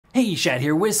Hey, Shad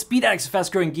here with SpeedEX, the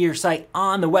fast growing gear site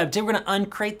on the web. Today we're going to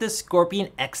uncrate the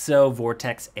ScorpionEXO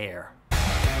Vortex Air.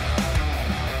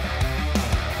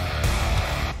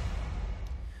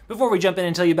 Before we jump in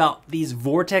and tell you about these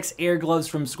Vortex Air gloves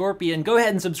from Scorpion, go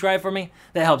ahead and subscribe for me.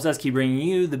 That helps us keep bringing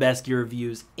you the best gear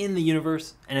reviews in the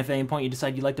universe. And if at any point you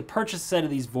decide you'd like to purchase a set of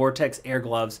these Vortex Air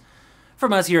gloves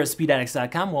from us here at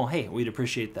SpeedEX.com, well, hey, we'd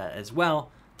appreciate that as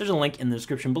well. There's a link in the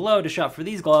description below to shop for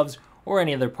these gloves or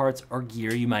any other parts or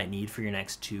gear you might need for your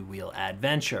next two-wheel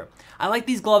adventure. I like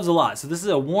these gloves a lot. So this is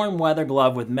a warm weather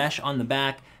glove with mesh on the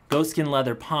back, goatskin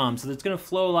leather palm, so it's gonna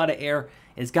flow a lot of air.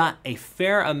 It's got a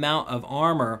fair amount of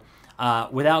armor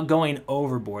without going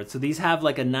overboard. So these have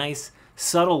like a nice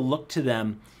subtle look to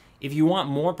them. If you want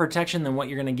more protection than what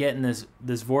you're gonna get in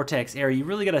this Vortex Air, you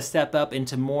really gotta step up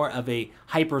into more of a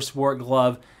hyper sport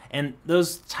glove, and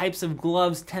those types of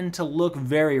gloves tend to look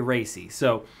very racy.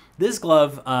 So this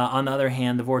glove, on the other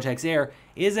hand, the Vortex Air,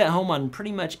 is at home on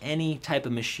pretty much any type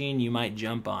of machine you might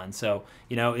jump on. So,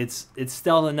 you know, it's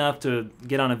stealth enough to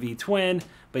get on a V-twin,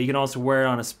 but you can also wear it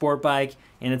on a sport bike,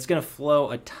 and it's gonna flow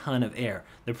a ton of air.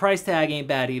 The price tag ain't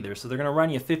bad either, so they're gonna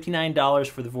run you $59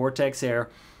 for the Vortex Air.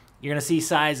 You're gonna see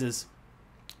sizes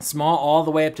small all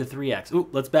the way up to 3X. Ooh,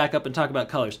 let's back up and talk about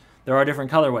colors. There are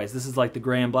different colorways. This is like the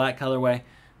gray and black colorway,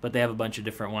 but they have a bunch of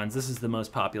different ones. This is the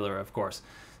most popular, of course.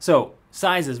 So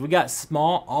sizes, we got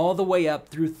small all the way up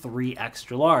through 3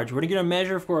 extra large. We're gonna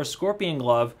measure for a Scorpion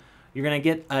glove. You're gonna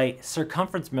get a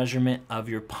circumference measurement of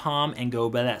your palm and go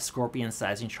by that Scorpion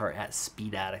sizing chart at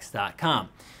SpeedAddicts.com.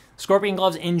 Scorpion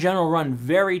gloves in general run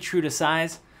very true to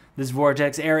size. This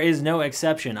Vortex Air is no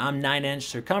exception. I'm 9-inch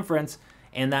circumference,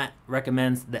 and that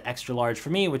recommends the extra large for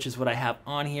me, which is what I have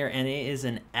on here, and it is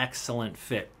an excellent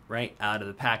fit right out of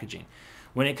the packaging.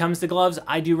 When it comes to gloves,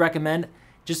 I do recommend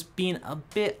just being a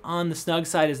bit on the snug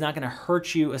side is not going to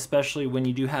hurt you, especially when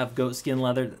you do have goatskin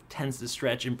leather that tends to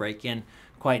stretch and break in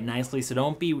quite nicely. So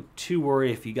don't be too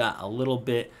worried if you got a little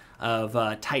bit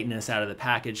of tightness out of the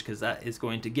package, because that is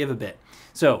going to give a bit.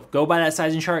 So go by that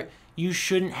sizing chart. You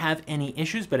shouldn't have any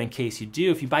issues, but in case you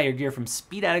do, if you buy your gear from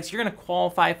Speed Addicts, you're going to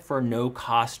qualify for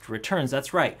no-cost returns.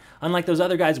 That's right. Unlike those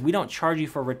other guys, we don't charge you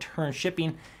for return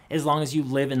shipping as long as you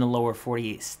live in the lower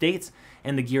 48 states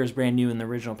and the gear is brand new in the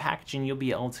original packaging. You'll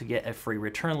be able to get a free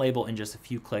return label in just a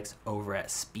few clicks over at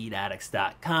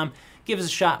SpeedAddicts.com. Give us a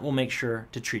shot. We'll make sure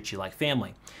to treat you like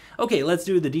family. Okay, let's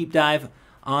do the deep dive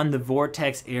on the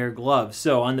Vortex Air gloves.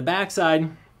 So on the back side,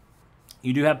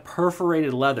 you do have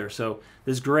perforated leather. So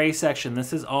this gray section,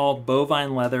 this is all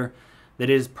bovine leather that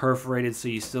is perforated, so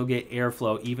you still get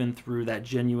airflow even through that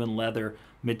genuine leather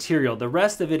material. The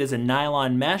rest of it is a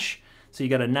nylon mesh. So you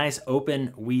got a nice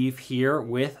open weave here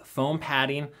with foam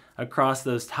padding across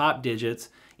those top digits.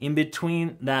 In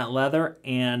between that leather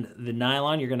and the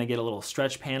nylon, you're gonna get a little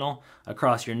stretch panel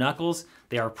across your knuckles.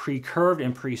 They are pre-curved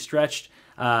and pre-stretched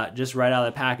just right out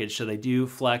of the package, so they do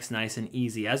flex nice and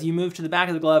easy. As you move to the back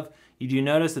of the glove, you do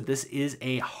notice that this is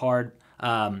a hard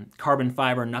carbon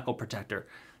fiber knuckle protector.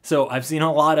 So I've seen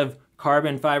a lot of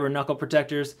carbon fiber knuckle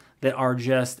protectors that are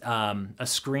just a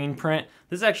screen print.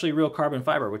 This is actually real carbon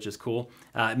fiber, which is cool.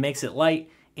 It makes it light,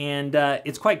 and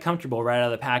it's quite comfortable right out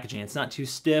of the packaging. It's not too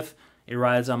stiff. It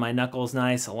rides on my knuckles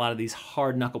nice. A lot of these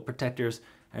hard knuckle protectors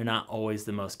are not always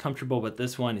the most comfortable, but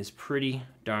this one is pretty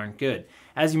darn good.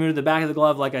 As you move to the back of the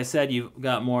glove, like I said, you've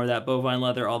got more of that bovine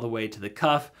leather all the way to the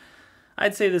cuff.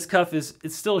 I'd say this cuff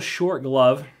it's still a short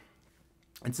glove.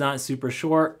 It's not super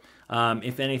short.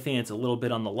 If anything, it's a little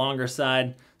bit on the longer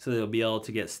side, so they'll be able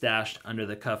to get stashed under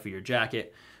the cuff of your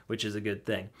jacket, which is a good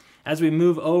thing. As we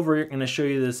move over, I'm going to show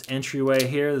you this entryway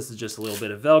here. This is just a little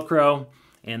bit of Velcro,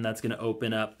 and that's going to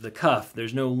open up the cuff.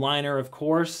 There's no liner, of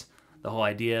course. The whole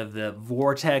idea of the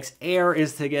Vortex Air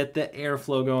is to get the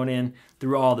airflow going in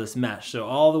through all this mesh. So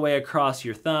all the way across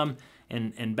your thumb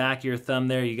and back of your thumb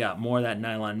there, you got more of that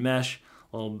nylon mesh,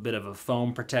 a little bit of a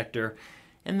foam protector.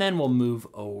 And then we'll move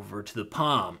over to the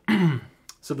palm.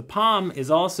 So the palm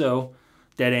is also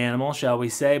dead animal, shall we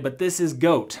say, but this is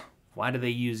goat. Why do they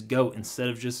use goat instead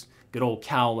of just good old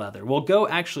cow leather? Well, goat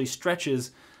actually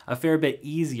stretches a fair bit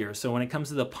easier. So when it comes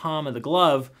to the palm of the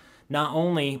glove, not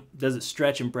only does it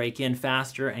stretch and break in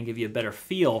faster and give you a better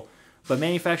feel, but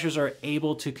manufacturers are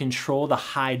able to control the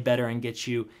hide better and get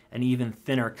you an even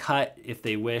thinner cut if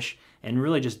they wish, and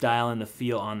really just dial in the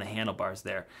feel on the handlebars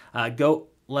there. Goat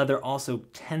leather also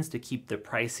tends to keep the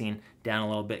pricing down a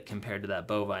little bit compared to that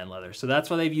bovine leather. So that's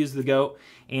why they've used the goat.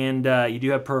 And you do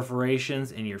have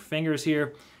perforations in your fingers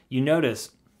here. You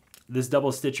notice this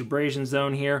double stitch abrasion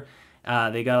zone here.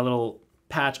 They got a little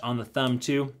patch on the thumb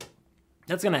too.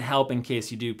 That's gonna help in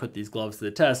case you do put these gloves to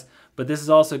the test. But this has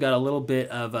also got a little bit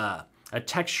of a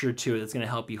texture to it that's going to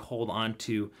help you hold on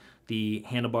to the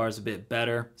handlebars a bit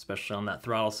better, especially on that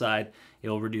throttle side.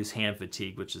 It'll reduce hand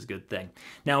fatigue, which is a good thing.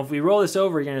 Now, if we roll this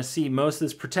over, you're going to see most of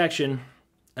this protection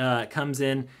comes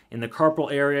in the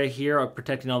carpal area here,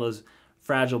 protecting all those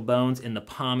fragile bones in the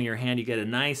palm of your hand. You get a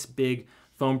nice big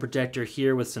foam protector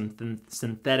here with some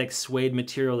synthetic suede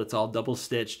material that's all double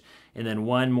stitched, and then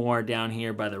one more down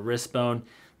here by the wrist bone.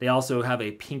 They also have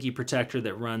a pinky protector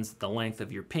that runs the length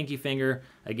of your pinky finger.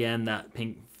 Again, that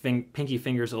pinky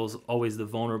finger is always the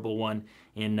vulnerable one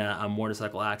in a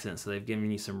motorcycle accident, so they've given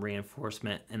you some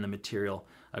reinforcement in the material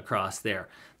across there.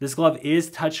 This glove is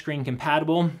touchscreen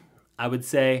compatible. I would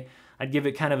say I'd give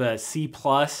it kind of a C+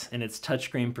 in its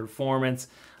touchscreen performance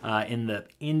in the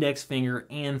index finger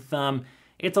and thumb.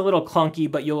 It's a little clunky,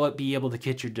 but you'll be able to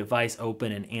get your device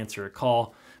open and answer a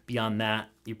call. Beyond that,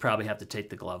 you probably have to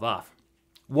take the glove off.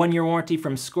 1-year warranty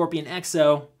from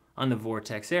ScorpionEXO on the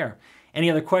Vortex Air. Any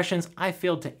other questions I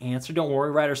failed to answer? Don't worry,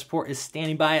 rider support is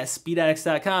standing by at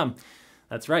speedaddicts.com.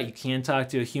 That's right, you can talk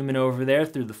to a human over there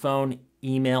through the phone,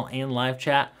 email, and live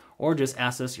chat, or just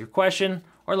ask us your question,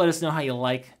 or let us know how you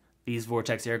like these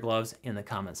Vortex Air gloves in the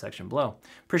comment section below.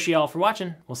 Appreciate y'all for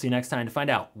watching. We'll see you next time to find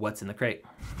out what's in the crate.